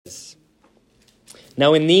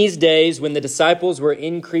Now in these days, when the disciples were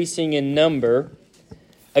increasing in number,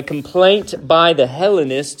 a complaint by the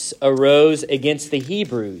Hellenists arose against the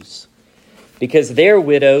Hebrews, because their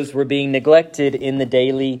widows were being neglected in the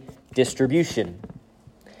daily distribution.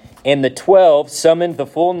 And the 12 summoned the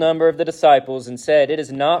full number of the disciples and said, "It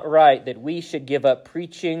is not right that we should give up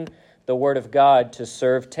preaching the word of God to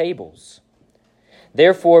serve tables.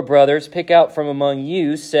 Therefore, brothers, pick out from among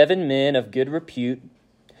you 7 men of good repute,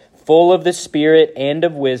 full of the Spirit and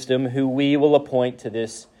of wisdom, who we will appoint to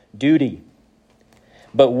this duty.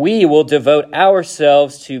 But we will devote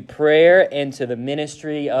ourselves to prayer and to the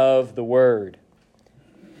ministry of the word."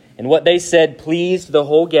 And what they said pleased the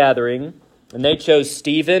whole gathering, and they chose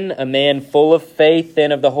Stephen, a man full of faith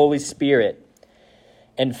and of the Holy Spirit,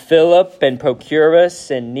 and Philip and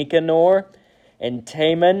Prochorus and Nicanor and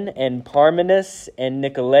Timon and Parmenas and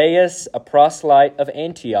Nicolaus, a proselyte of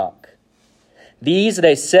Antioch. These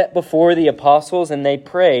they set before the apostles, and they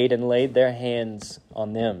prayed and laid their hands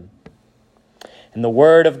on them. And the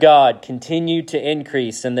word of God continued to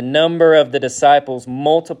increase, and the number of the disciples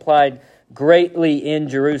multiplied greatly in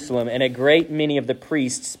Jerusalem, and a great many of the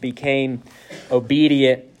priests became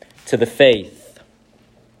obedient to the faith.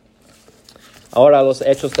 Ahora los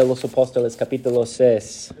Hechos de los Apóstoles, capítulo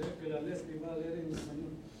 6.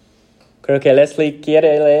 Creo que Leslie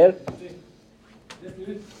quiere leer.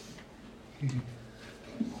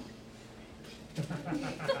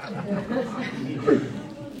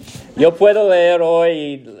 Yo puedo leer hoy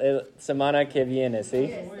y la semana que viene, ¿sí?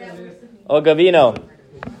 Oh, Gavino.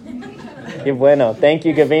 Qué bueno. Thank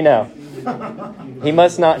you, Gavino. He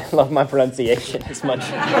must not love my pronunciation as much.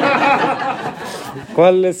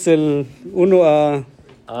 ¿Cuál es el 1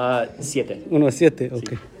 a 7? 1 a 7?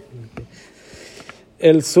 Okay. Sí.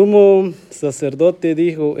 El sumo sacerdote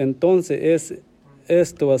dijo, entonces es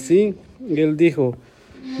esto así. Y él dijo,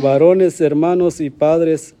 varones, hermanos y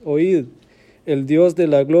padres, oíd. El Dios de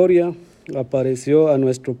la gloria apareció a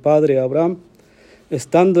nuestro padre Abraham,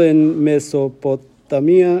 estando en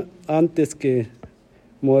Mesopotamia antes que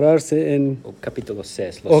morarse en... capítulo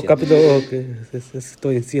 6.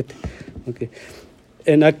 Estoy en 7. Okay.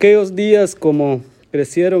 En aquellos días, como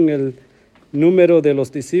crecieron el número de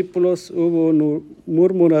los discípulos, hubo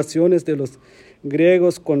murmuraciones de los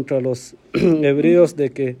griegos contra los hebreos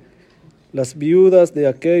de que las viudas de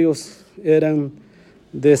aquellos eran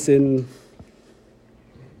desentendidas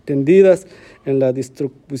en la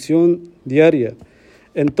distribución diaria.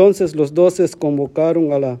 Entonces los 12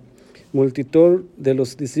 convocaron a la multitud de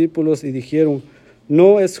los discípulos y dijeron,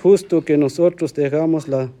 no es justo que nosotros dejamos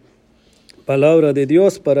la palabra de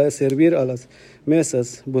Dios para servir a las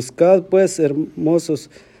mesas. Buscad pues, hermosos,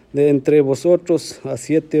 de entre vosotros a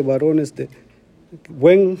 7 varones de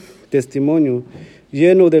buen testimonio,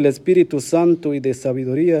 lleno del Espíritu Santo y de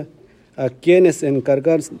sabiduría, a quienes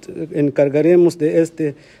encargaremos de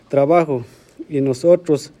este trabajo, y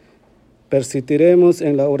nosotros persistiremos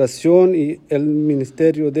en la oración y el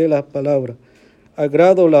ministerio de la palabra.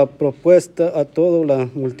 Agradó la propuesta a toda la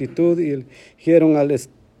multitud y eligieron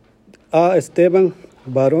a Esteban,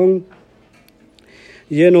 varón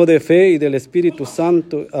lleno de fe y del Espíritu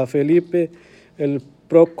Santo, a Felipe, el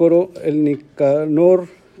Prócoro, el Nicanor,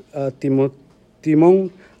 a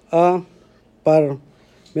Timón, a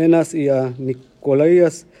Parmenas y a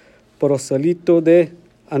Nicolaías, prosélito de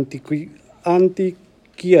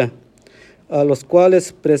Antioquía, a los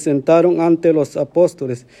cuales presentaron ante los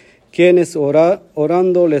apóstoles, quienes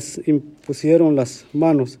orando les impusieron las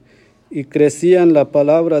manos, y crecían la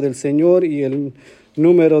palabra del Señor, y el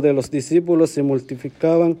número de los discípulos se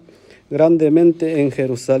multiplicaban grandemente en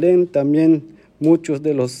Jerusalén. También muchos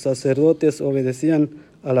de los sacerdotes obedecían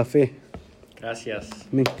a la fe. Gracias.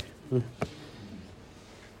 Amén.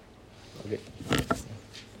 Okay.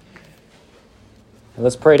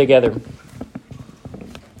 Let's pray together.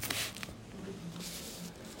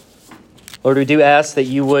 Lord, we do ask that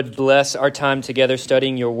you would bless our time together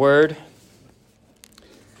studying your word.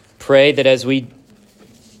 Pray that as we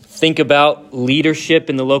think about leadership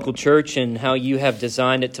in the local church and how you have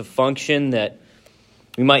designed it to function, that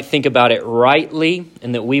we might think about it rightly,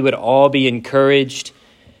 and that we would all be encouraged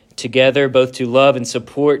together both to love and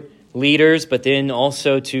support leaders, but then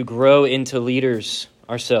also to grow into leaders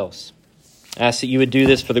ourselves. I ask that you would do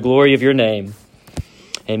this for the glory of your name.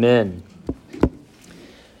 Amen.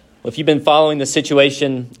 Well, if you've been following the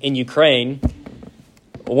situation in Ukraine,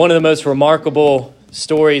 one of the most remarkable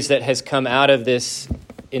stories that has come out of this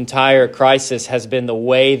entire crisis has been the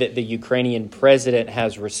way that the Ukrainian president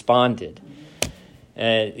has responded.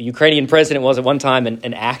 The Ukrainian president was at one time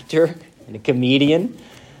an actor and a comedian.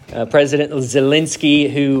 President Zelensky,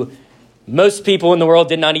 who Most people in the world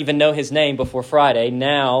did not even know his name before Friday.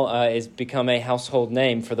 Now it's become a household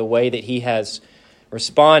name for the way that he has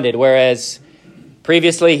responded. Whereas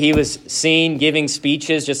previously he was seen giving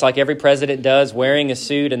speeches just like every president does, wearing a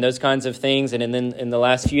suit and those kinds of things. And then in the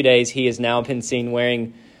last few days, he has now been seen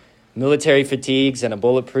wearing military fatigues and a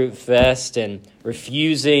bulletproof vest and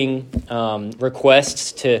refusing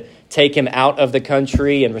requests to take him out of the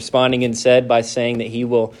country, and responding instead by saying that he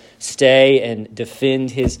will stay and defend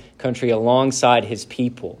his country alongside his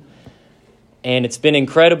people. And it's been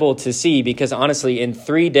incredible to see, because honestly, in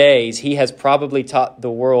 3 days, he has probably taught the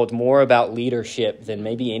world more about leadership than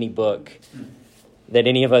maybe any book that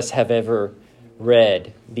any of us have ever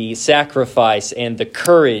read. The sacrifice and the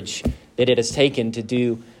courage that it has taken to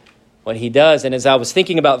do what he does. And as I was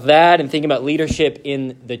thinking about that and thinking about leadership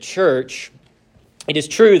in the church, it is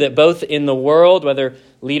true that both in the world, whether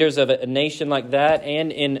leaders of a nation like that,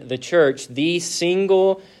 and in the church, the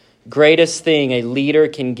single greatest thing a leader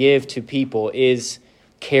can give to people is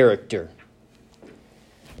character,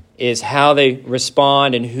 is how they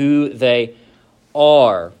respond and who they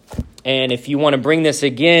are. And if you want to bring this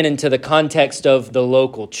again into the context of the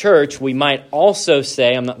local church, we might also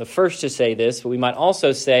say, I'm not the first to say this, but we might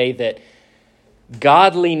also say that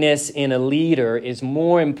godliness in a leader is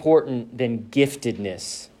more important than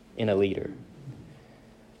giftedness in a leader.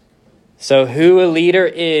 So who a leader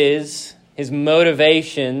is, his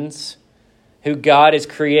motivations, who God is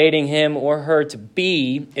creating him or her to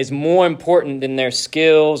be, is more important than their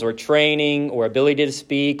skills or training or ability to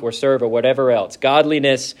speak or serve or whatever else.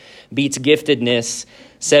 Godliness beats giftedness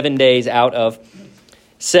 7 days out of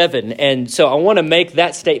 7. And so I want to make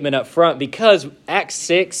that statement up front, because Acts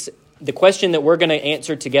 6, the question that we're going to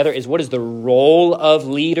answer together is, what is the role of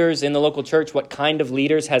leaders in the local church? What kind of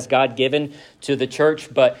leaders has God given to the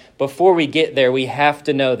church? But before we get there, we have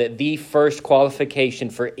to know that the first qualification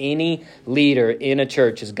for any leader in a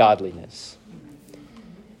church is godliness.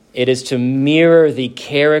 It is to mirror the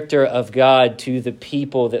character of God to the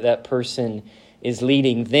people that person is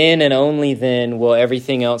leading. Then and only then will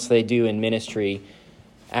everything else they do in ministry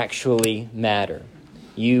actually matter.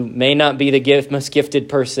 You may not be the most gifted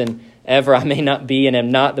person ever. I may not be and am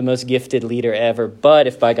not the most gifted leader ever. But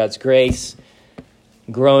if by God's grace,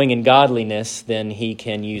 growing in godliness, then he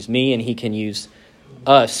can use me and he can use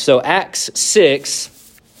us. So Acts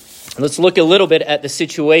 6, let's look a little bit at the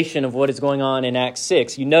situation of what is going on in Acts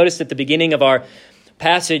 6. You notice at the beginning of our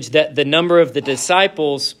passage that the number of the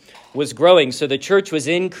disciples was growing. So the church was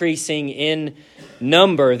increasing in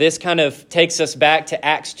number. This kind of takes us back to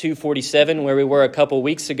Acts 2:47, where we were a couple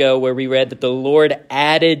weeks ago, where we read that the Lord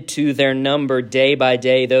added to their number day by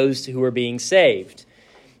day those who were being saved.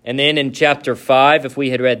 And then in chapter 5, if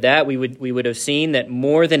we had read that, we would have seen that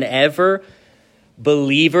more than ever,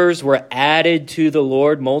 believers were added to the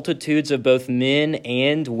Lord, multitudes of both men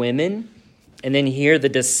and women. And then here the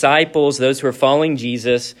disciples, those who are following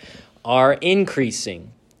Jesus, are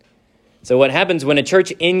increasing. So what happens when a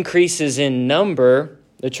church increases in number,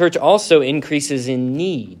 the church also increases in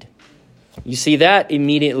need. You see that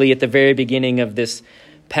immediately at the very beginning of this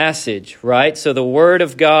passage, right? So the word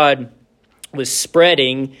of God was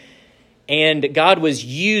spreading, and God was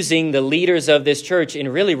using the leaders of this church in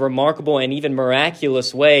really remarkable and even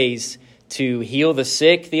miraculous ways to heal the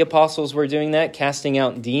sick. The apostles were doing that. Casting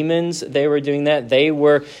out demons, they were doing that. They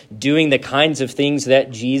were doing the kinds of things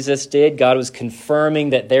that Jesus did. God was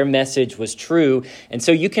confirming that their message was true. And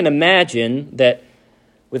so you can imagine that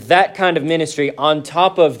with that kind of ministry, on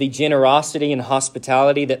top of the generosity and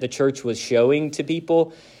hospitality that the church was showing to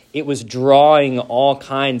people, it was drawing all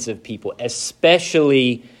kinds of people,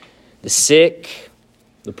 especially the sick,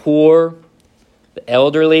 the poor, the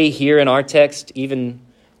elderly. Here in our text, even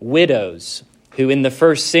widows, who in the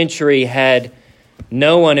first century had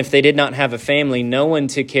no one, if they did not have a family, no one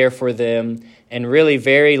to care for them, and really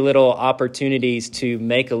very little opportunities to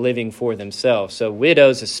make a living for themselves. So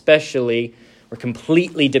widows especially were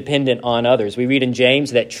completely dependent on others. We read in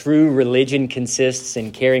James that true religion consists in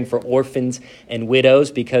caring for orphans and widows,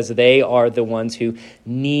 because they are the ones who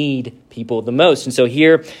need people the most. And so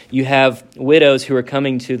here you have widows who are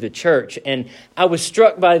coming to the church. And I was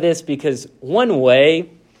struck by this because one way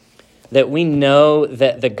that we know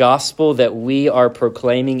that the gospel that we are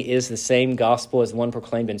proclaiming is the same gospel as the one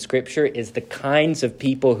proclaimed in Scripture is the kinds of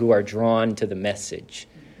people who are drawn to the message.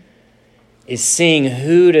 Is seeing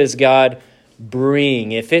who does God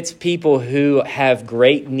bring. If it's people who have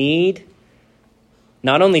great need,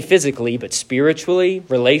 not only physically, but spiritually,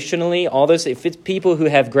 relationally, all those, if it's people who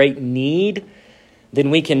have great need, then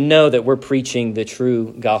we can know that we're preaching the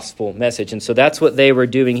true gospel message. And so that's what they were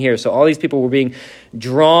doing here. So all these people were being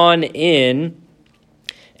drawn in.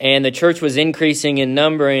 And the church was increasing in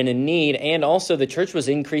number and in need, and also the church was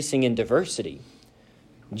increasing in diversity.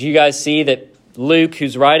 Do you guys see that Luke,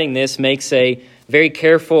 who's writing this, makes a very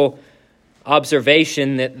careful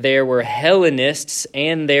observation that there were Hellenists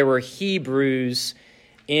and there were Hebrews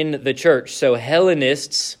in the church. So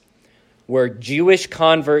Hellenists were Jewish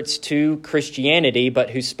converts to Christianity, but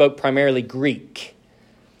who spoke primarily Greek.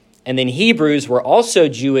 And then Hebrews were also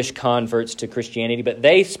Jewish converts to Christianity, but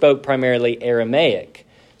they spoke primarily Aramaic.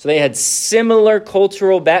 So they had similar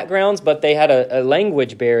cultural backgrounds, but they had a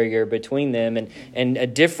language barrier between them and a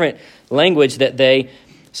different language that they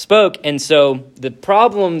spoke. And so the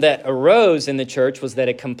problem that arose in the church was that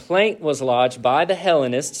a complaint was lodged by the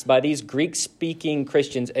Hellenists, by these Greek-speaking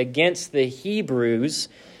Christians, against the Hebrews,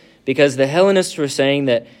 because the Hellenists were saying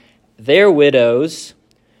that their widows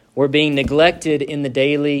were being neglected in the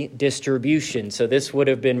daily distribution. So this would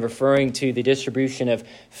have been referring to the distribution of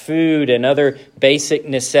food and other basic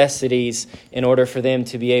necessities in order for them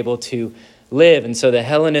to be able to live. And so the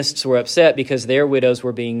Hellenists were upset because their widows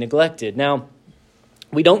were being neglected. Now,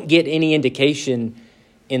 we don't get any indication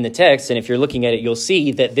in the text, and if you're looking at it, you'll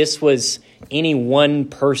see that this was any one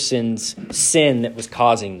person's sin that was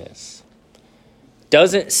causing this.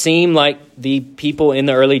 Doesn't seem like the people in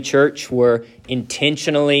the early church were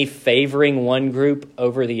intentionally favoring one group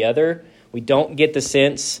over the other. We don't get the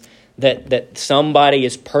sense that somebody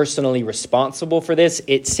is personally responsible for this.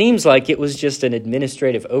 It seems like it was just an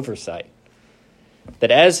administrative oversight.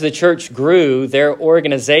 That as the church grew, their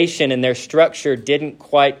organization and their structure didn't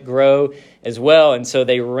quite grow as well, and so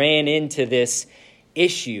they ran into this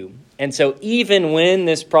issue. And so even when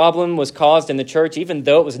this problem was caused in the church, even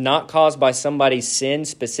though it was not caused by somebody's sin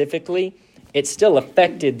specifically, it still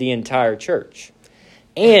affected the entire church.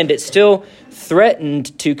 And it still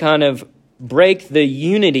threatened to kind of break the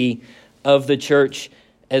unity of the church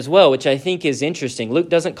as well, which I think is interesting. Luke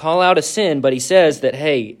doesn't call out a sin, but he says that,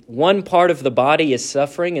 hey, one part of the body is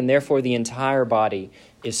suffering, and therefore the entire body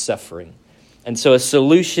is suffering. And so a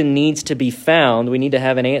solution needs to be found. We need to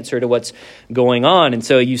have an answer to what's going on. And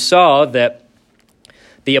so you saw that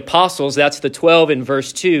the apostles, that's the 12 in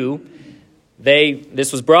verse 2,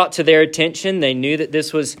 this was brought to their attention. They knew that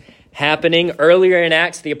this was happening. Earlier in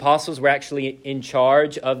Acts, the apostles were actually in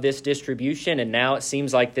charge of this distribution, and now it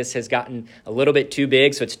seems like this has gotten a little bit too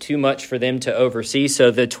big, so it's too much for them to oversee.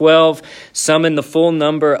 So the 12 summoned the full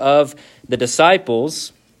number of the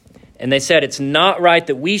disciples, and they said, it's not right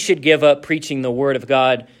that we should give up preaching the word of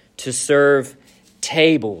God to serve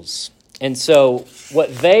tables. And so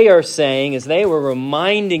what they are saying is they were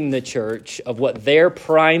reminding the church of what their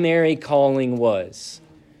primary calling was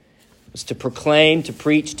to proclaim, to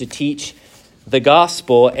preach, to teach the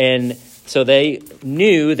gospel. And so they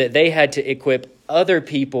knew that they had to equip other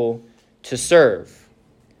people to serve.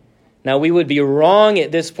 Now, we would be wrong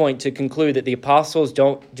at this point to conclude that the apostles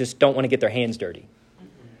don't want to get their hands dirty.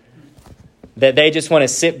 That they just want to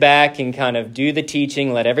sit back and kind of do the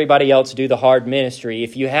teaching, let everybody else do the hard ministry.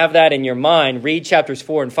 If you have that in your mind, read chapters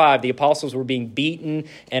 4 and 5. The apostles were being beaten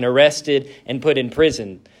and arrested and put in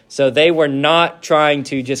prison. So they were not trying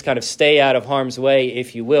to just kind of stay out of harm's way,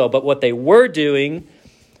 if you will. But what they were doing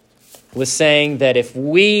was saying that if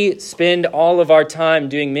we spend all of our time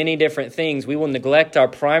doing many different things, we will neglect our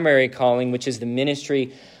primary calling, which is the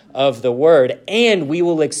ministry of the word, and we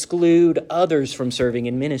will exclude others from serving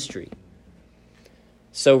in ministry.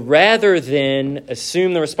 So rather than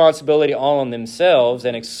assume the responsibility all on themselves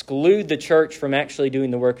and exclude the church from actually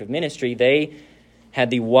doing the work of ministry, they had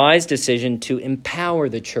the wise decision to empower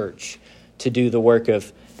the church to do the work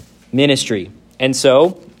of ministry. And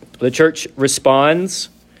so the church responds,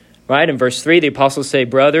 right? In verse 3, the apostles say,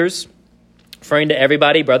 brothers, referring to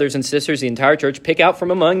everybody, brothers and sisters, the entire church, pick out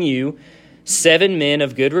from among you 7 men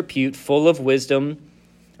of good repute, full of wisdom,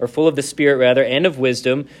 or full of the Spirit rather, and of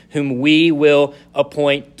wisdom, whom we will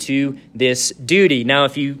appoint to this duty. Now,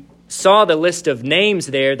 if you saw the list of names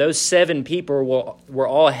there, those 7 people were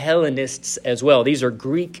all Hellenists as well. These are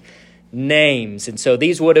Greek names. And so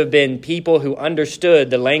these would have been people who understood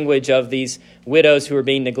the language of these widows who were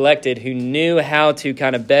being neglected, who knew how to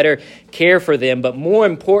kind of better care for them. But more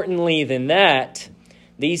importantly than that,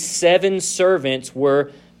 these 7 servants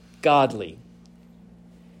were godly.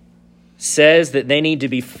 Says that they need to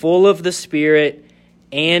be full of the Spirit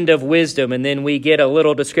and of wisdom. And then we get a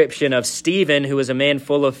little description of Stephen, who is a man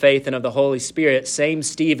full of faith and of the Holy Spirit. Same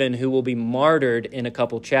Stephen who will be martyred in a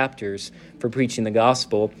couple chapters for preaching the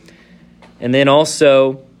gospel. And then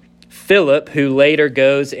also Philip, who later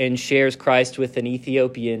goes and shares Christ with an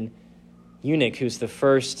Ethiopian eunuch, who's the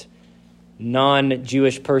first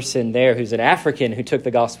non-Jewish person there who's an African who took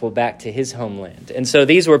the gospel back to his homeland. And so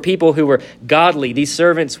these were people who were godly. These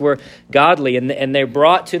servants were godly, and they're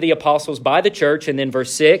brought to the apostles by the church. And then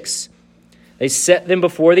verse 6, they set them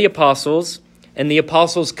before the apostles, and the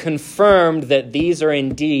apostles confirmed that these are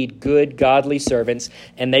indeed good, godly servants,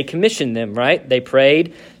 and they commissioned them, right? They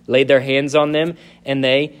prayed, laid their hands on them, and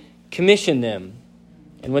they commissioned them.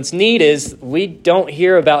 And what's neat is we don't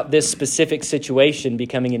hear about this specific situation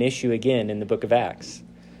becoming an issue again in the book of Acts.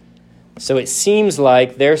 So it seems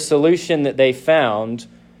like their solution that they found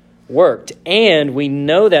worked. And we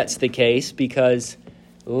know that's the case because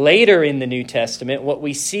later in the New Testament, what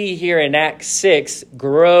we see here in Acts 6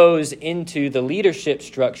 grows into the leadership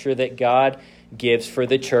structure that God gives for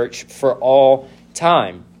the church for all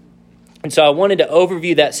time. And so I wanted to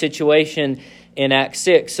overview that situation in Acts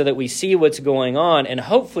 6 so that we see what's going on, and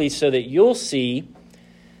hopefully so that you'll see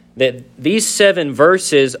that these 7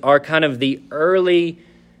 verses are kind of the early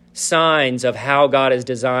signs of how God has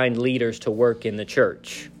designed leaders to work in the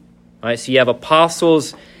church. All right, so you have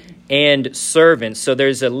apostles and servants. So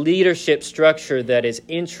there's a leadership structure that is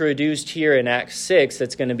introduced here in Acts 6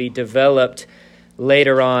 that's going to be developed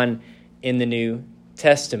later on in the New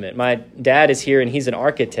Testament. My dad is here, and he's an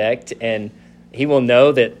architect, and he will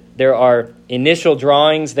know that there are initial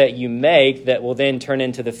drawings that you make that will then turn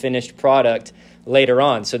into the finished product later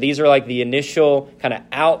on. So these are like the initial kind of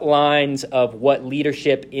outlines of what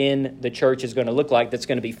leadership in the church is going to look like that's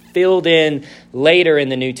going to be filled in later in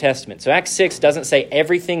the New Testament. So Acts 6 doesn't say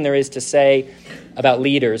everything there is to say about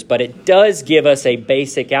leaders, but it does give us a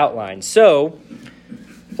basic outline. So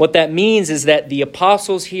what that means is that the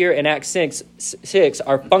apostles here in Acts 6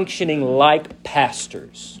 are functioning like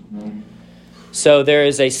pastors. So there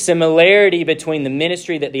is a similarity between the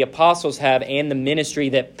ministry that the apostles have and the ministry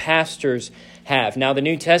that pastors have. Now, the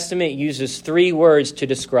New Testament uses 3 words to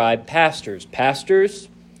describe pastors. Pastors,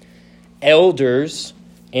 elders,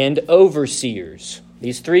 and overseers.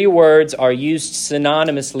 These 3 words are used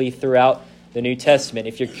synonymously throughout the New Testament.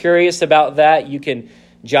 If you're curious about that, you can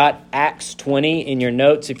jot Acts 20 in your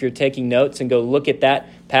notes if you're taking notes and go look at that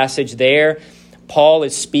passage there. Paul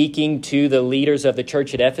is speaking to the leaders of the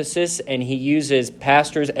church at Ephesus, and he uses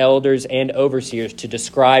pastors, elders, and overseers to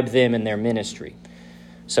describe them in their ministry.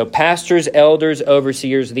 So pastors, elders,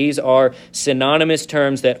 overseers, these are synonymous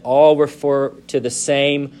terms that all refer to the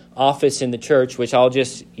same office in the church, which I'll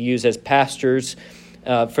just use as pastors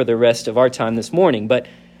for the rest of our time this morning. But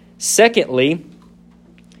secondly,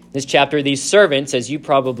 this chapter, these servants, as you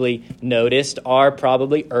probably noticed, are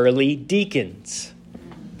probably early deacons.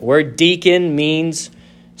 The word deacon means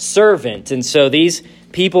servant. And so these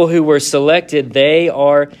people who were selected, they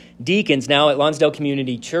are deacons. Now at Lonsdale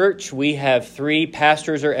Community Church, we have 3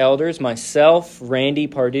 pastors or elders, myself, Randy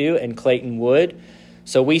Pardue, and Clayton Wood.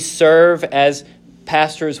 So we serve as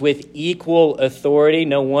pastors with equal authority.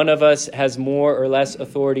 No one of us has more or less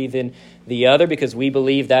authority than the other because we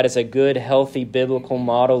believe that is a good, healthy, biblical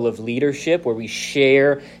model of leadership where we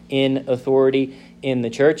share in authority in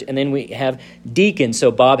the church. And then we have deacons.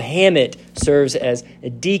 So Bob Hammett serves as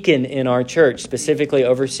a deacon in our church, specifically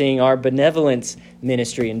overseeing our benevolence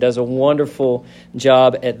ministry, and does a wonderful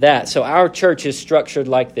job at that. So our church is structured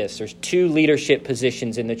like this. There's 2 leadership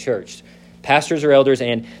positions in the church, pastors or elders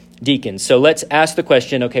and deacons. So let's ask the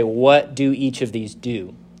question, okay, what do each of these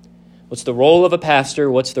do? What's the role of a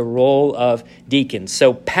pastor? What's the role of deacons?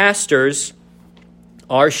 So pastors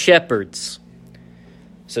are shepherds.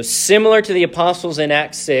 So similar to the apostles in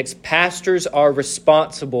Acts 6, pastors are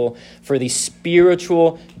responsible for the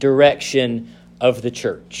spiritual direction of the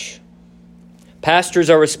church. Pastors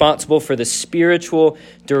are responsible for the spiritual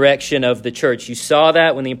direction of the church. You saw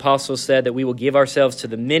that when the apostles said that we will give ourselves to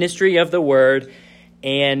the ministry of the word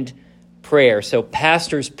and prayer. So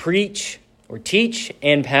pastors preach or teach,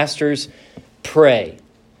 and pastors pray.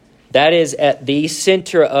 That is at the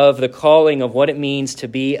center of the calling of what it means to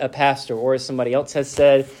be a pastor. Or as somebody else has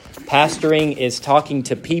said, pastoring is talking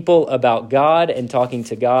to people about God and talking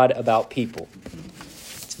to God about people.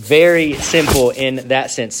 It's very simple in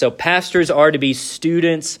that sense. So pastors are to be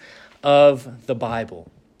students of the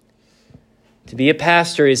Bible. To be a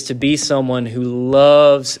pastor is to be someone who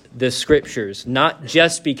loves the Scriptures, not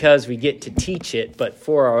just because we get to teach it, but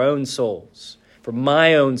for our own souls, for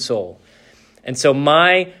my own soul. And so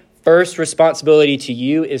my first responsibility to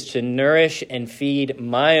you is to nourish and feed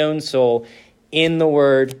my own soul in the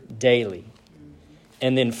Word daily.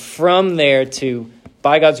 And then from there to,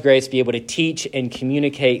 by God's grace, be able to teach and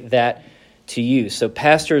communicate that to you. So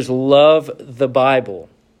pastors love the Bible.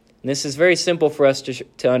 And this is very simple for us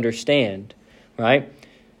to understand, right?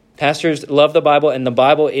 Pastors love the Bible, and the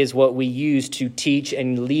Bible is what we use to teach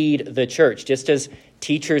and lead the church. Just as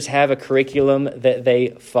teachers have a curriculum that they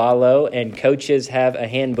follow and coaches have a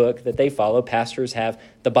handbook that they follow, pastors have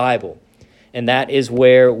the Bible. And that is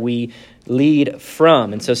where we lead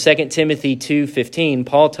from. And so 2 Timothy 2:15,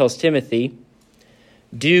 Paul tells Timothy,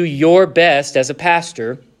 do your best as a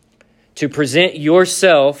pastor to present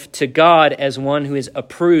yourself to God as one who is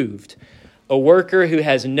approved, a worker who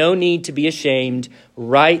has no need to be ashamed,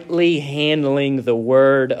 rightly handling the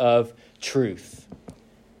word of truth.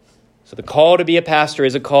 So the call to be a pastor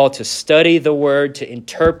is a call to study the word, to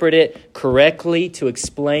interpret it correctly, to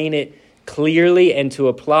explain it clearly, and to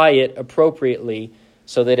apply it appropriately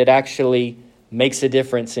so that it actually makes a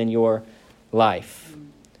difference in your life.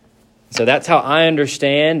 So that's how I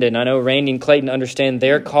understand, and I know Randy and Clayton understand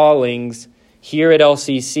their callings here at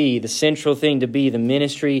LCC, the central thing to be the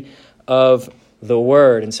ministry of the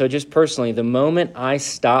Word. And so just personally, the moment I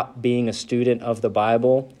stop being a student of the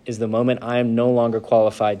Bible is the moment I am no longer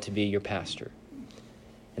qualified to be your pastor.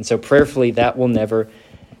 And so prayerfully, that will never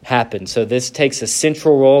happen. So this takes a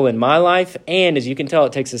central role in my life, and as you can tell,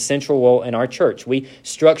 it takes a central role in our church. We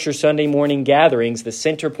structure Sunday morning gatherings. The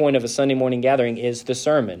center point of a Sunday morning gathering is the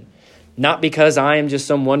sermon. Not because I am just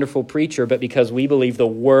some wonderful preacher, but because we believe the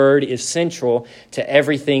Word is central to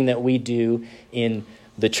everything that we do in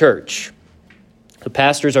the church. The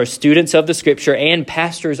pastors are students of the Scripture, and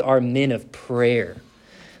pastors are men of prayer.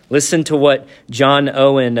 Listen to what John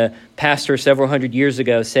Owen, a pastor several hundred years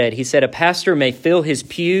ago, said. He said, a pastor may fill his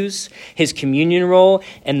pews, his communion roll,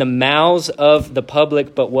 and the mouths of the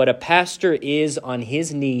public, but what a pastor is on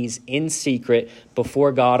his knees in secret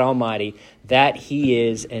before God Almighty, that he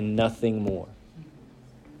is and nothing more.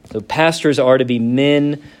 So pastors are to be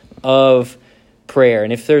men of prayer.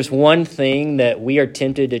 And if there's one thing that we are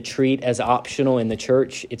tempted to treat as optional in the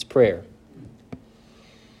church, it's prayer.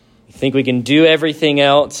 We think we can do everything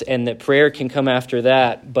else and that prayer can come after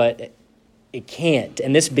that, but it can't.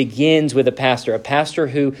 And this begins with a pastor. A pastor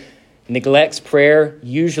who neglects prayer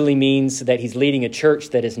usually means that he's leading a church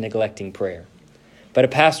that is neglecting prayer. But a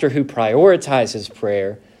pastor who prioritizes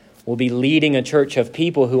prayer will be leading a church of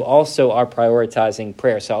people who also are prioritizing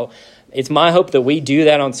prayer. So it's my hope that we do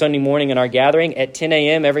that on Sunday morning in our gathering. At 10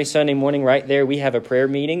 a.m. every Sunday morning right there, we have a prayer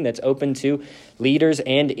meeting that's open to leaders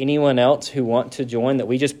and anyone else who want to join, that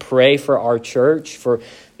we just pray for our church for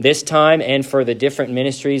this time and for the different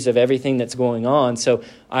ministries of everything that's going on. So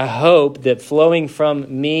I hope that flowing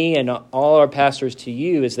from me and all our pastors to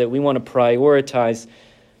you is that we want to prioritize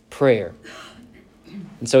prayer.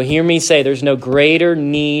 And so hear me say there's no greater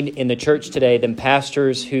need in the church today than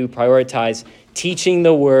pastors who prioritize teaching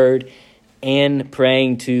the word and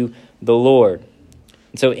praying to the Lord.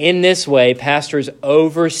 And so in this way, pastors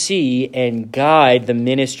oversee and guide the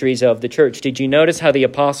ministries of the church. Did you notice how the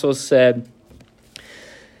apostles said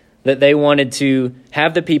that they wanted to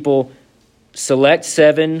have the people select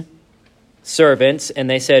 7 servants, and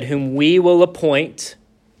they said, whom we will appoint,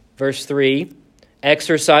 verse 3,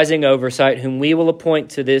 exercising oversight, whom we will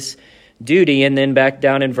appoint to this duty, and then back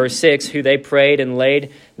down in verse 6, who they prayed and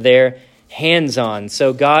laid their hands on.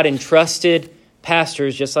 So God entrusted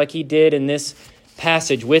pastors, just like he did in this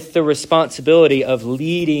passage, with the responsibility of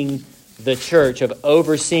leading the church, of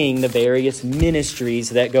overseeing the various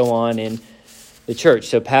ministries that go on in the church.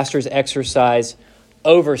 So pastors exercise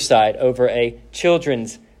oversight over a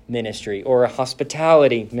children's ministry or a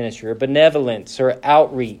hospitality ministry or benevolence or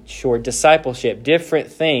outreach or discipleship,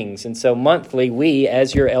 different things. And so monthly, we,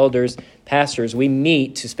 as your elders, pastors, we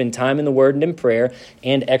meet to spend time in the Word and in prayer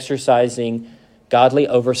and exercising godly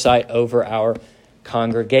oversight over our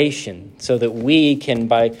congregation so that we can,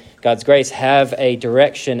 by God's grace, have a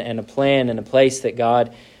direction and a plan and a place that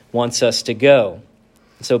God wants us to go.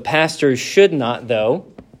 So pastors should not, though,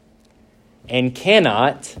 and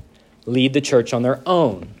cannot lead the church on their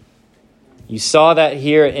own. You saw that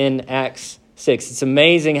here in Acts 6. It's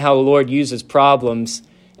amazing how the Lord uses problems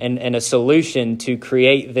and a solution to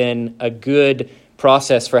create then a good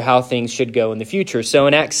process for how things should go in the future. So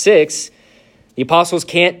in Acts 6, the apostles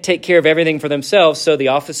can't take care of everything for themselves, so the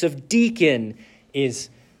office of deacon is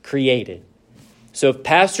created. So if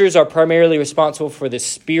pastors are primarily responsible for the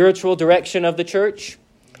spiritual direction of the church,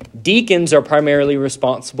 deacons are primarily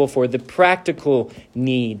responsible for the practical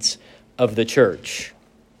needs of the church.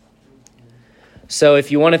 So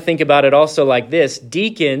if you want to think about it also like this,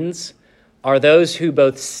 deacons are those who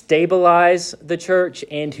both stabilize the church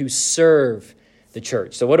and who serve the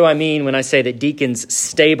church. So what do I mean when I say that deacons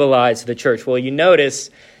stabilize the church? Well, you notice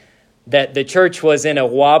that the church was in a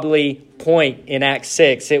wobbly point in Acts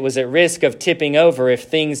 6. It was at risk of tipping over if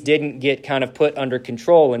things didn't get kind of put under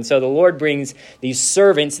control. And so the Lord brings these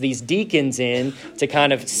servants, these deacons in to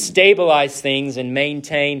kind of stabilize things and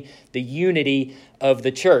maintain the unity of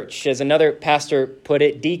the church. As another pastor put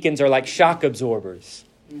it, deacons are like shock absorbers,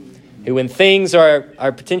 who when things are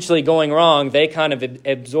potentially going wrong, they kind of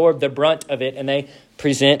absorb the brunt of it and they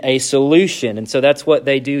present a solution. And so that's what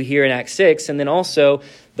they do here in Acts 6. And then also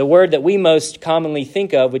the word that we most commonly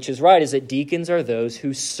think of, which is right, is that deacons are those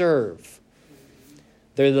who serve.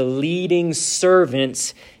 They're the leading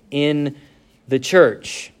servants in the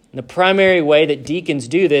church. And the primary way that deacons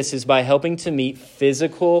do this is by helping to meet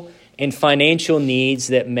physical and financial needs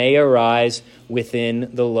that may arise within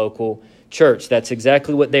the local church. That's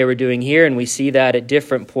exactly what they were doing here, and we see that at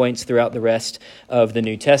different points throughout the rest of the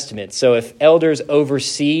New Testament. So if elders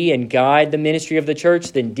oversee and guide the ministry of the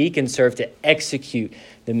church, then deacons serve to execute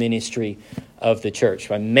the ministry of the church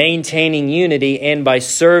by maintaining unity and by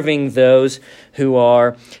serving those who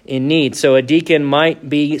are in need. So a deacon might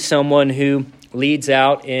be someone who leads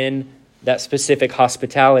out in that specific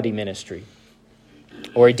hospitality ministry.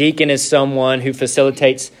 Or a deacon is someone who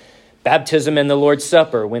facilitates baptism and the Lord's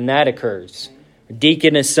Supper when that occurs. A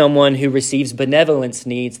deacon is someone who receives benevolence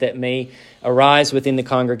needs that may arise within the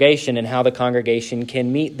congregation and how the congregation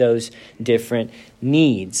can meet those different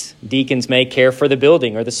needs. Deacons may care for the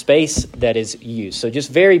building or the space that is used. So just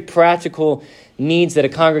very practical needs that a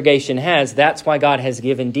congregation has. That's why God has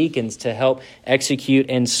given deacons to help execute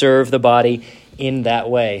and serve the body in that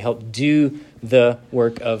way, help do the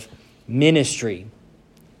work of ministry.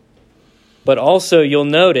 But also you'll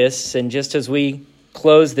notice, and just as we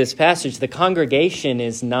close this passage, the congregation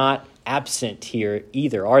is not absent here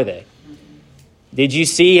either, are they? Did you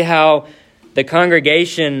see how the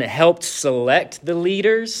congregation helped select the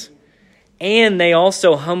leaders? And they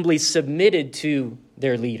also humbly submitted to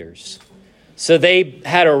their leaders. So they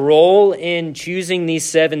had a role in choosing these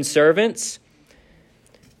 7 servants.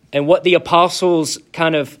 And what the apostles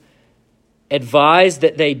kind of advised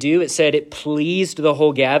that they do, it said it pleased the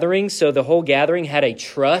whole gathering. So the whole gathering had a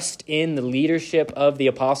trust in the leadership of the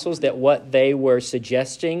apostles that what they were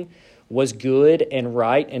suggesting was good and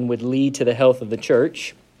right and would lead to the health of the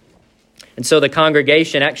church. And so the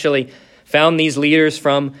congregation actually found these leaders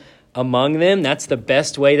from among them. That's the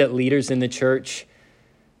best way that leaders in the church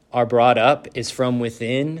are brought up, is from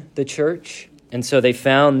within the church. And so they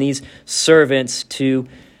found these servants to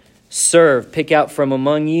serve. Pick out from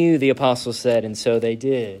among you, the apostle said, and so they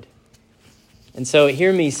did. And so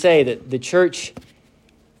hear me say that the church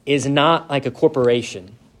is not like a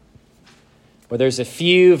corporation where there's a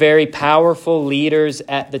few very powerful leaders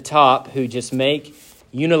at the top who just make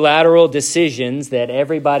unilateral decisions that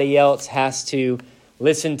everybody else has to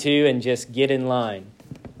listen to and just get in line.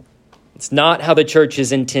 It's not how the church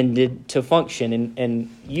is intended to function. And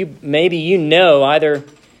you know either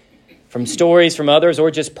from stories from others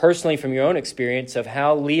or just personally from your own experience of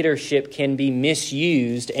how leadership can be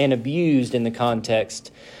misused and abused in the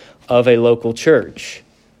context of a local church.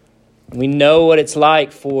 We know what it's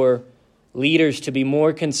like for leaders to be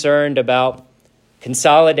more concerned about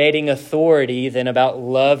consolidating authority than about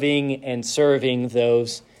loving and serving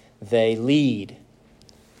those they lead.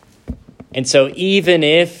 And so even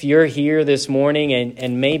if you're here this morning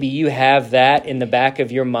and maybe you have that in the back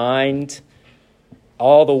of your mind,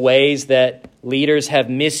 all the ways that leaders have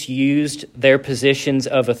misused their positions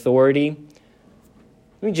of authority,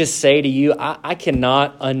 let me just say to you, I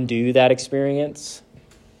cannot undo that experience.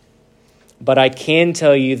 But I can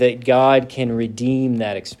tell you that God can redeem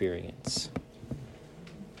that experience.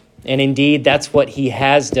 And indeed, that's what he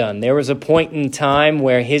has done. There was a point in time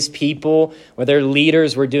where his people, where their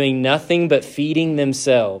leaders were doing nothing but feeding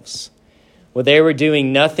themselves, where they were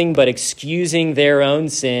doing nothing but excusing their own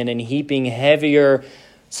sin and heaping heavier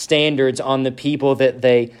standards on the people that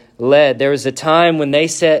they led. There was a time when they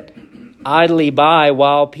sat idly by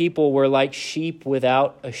while people were like sheep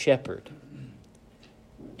without a shepherd.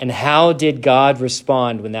 And how did God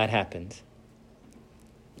respond when that happened?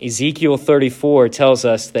 Ezekiel 34 tells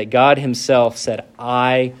us that God himself said,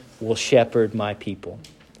 I will shepherd my people.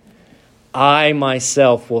 I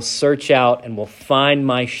myself will search out and will find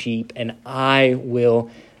my sheep, and I will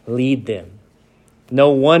lead them. No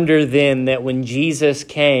wonder then that when Jesus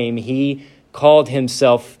came, he called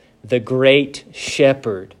himself the great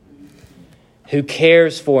shepherd who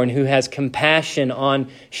cares for and who has compassion on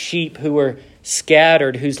sheep who were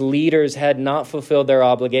scattered, whose leaders had not fulfilled their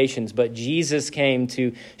obligations. But Jesus came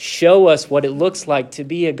to show us what it looks like to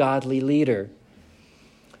be a godly leader.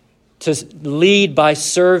 to lead by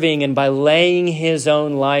serving and by laying his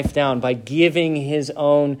own life down, by giving his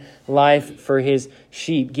own life for his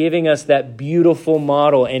sheep, giving us that beautiful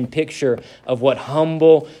model and picture of what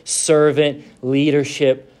humble servant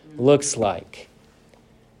leadership looks like.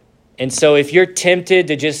 And so if you're tempted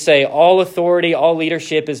to just say all authority, all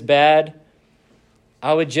leadership is bad,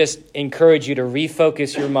 I would just encourage you to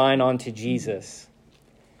refocus your mind onto Jesus.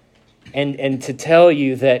 And to tell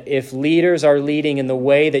you that if leaders are leading in the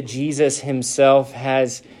way that Jesus himself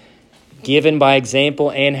has given by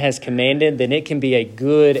example and has commanded, then it can be a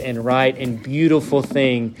good and right and beautiful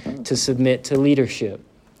thing to submit to leadership.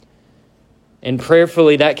 And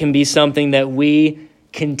prayerfully, that can be something that we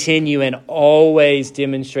continue and always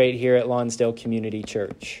demonstrate here at Lonsdale Community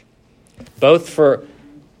Church, both for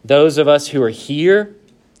those of us who are here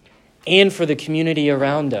and for the community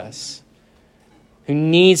around us, who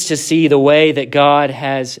needs to see the way that God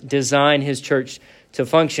has designed his church to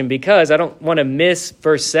function. Because I don't want to miss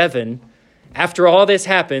verse 7. After all this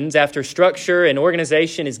happens, after structure and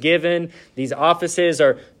organization is given, these offices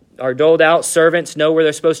are doled out, servants know where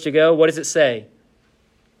they're supposed to go. What does it say?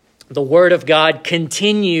 The word of God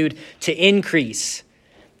continued to increase.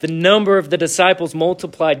 The number of the disciples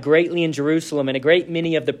multiplied greatly in Jerusalem, and a great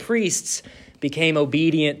many of the priests became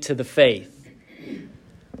obedient to the faith.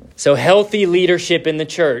 So healthy leadership in the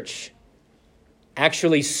church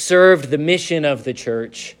actually served the mission of the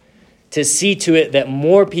church to see to it that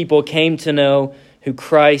more people came to know who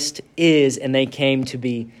Christ is and they came to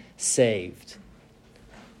be saved.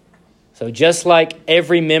 So just like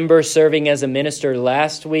every member serving as a minister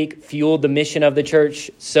last week fueled the mission of the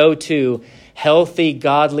church, so too healthy,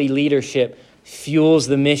 godly leadership fuels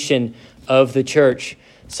the mission of the church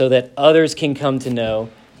so that others can come to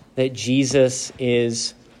know that Jesus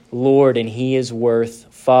is Lord and he is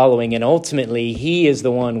worth following, and ultimately he is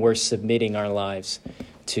the one we're submitting our lives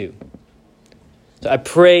to. So I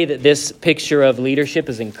pray that this picture of leadership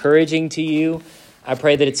is encouraging to you. I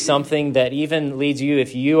pray that it's something that even leads you,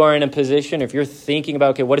 if you are in a position, if you're thinking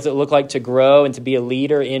about, okay, what does it look like to grow and to be a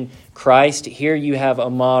leader in Christ? Here you have a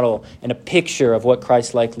model and a picture of what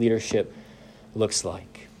Christ-like leadership looks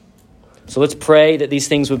like. So let's pray that these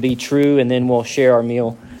things would be true, and then we'll share our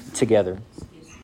meal together.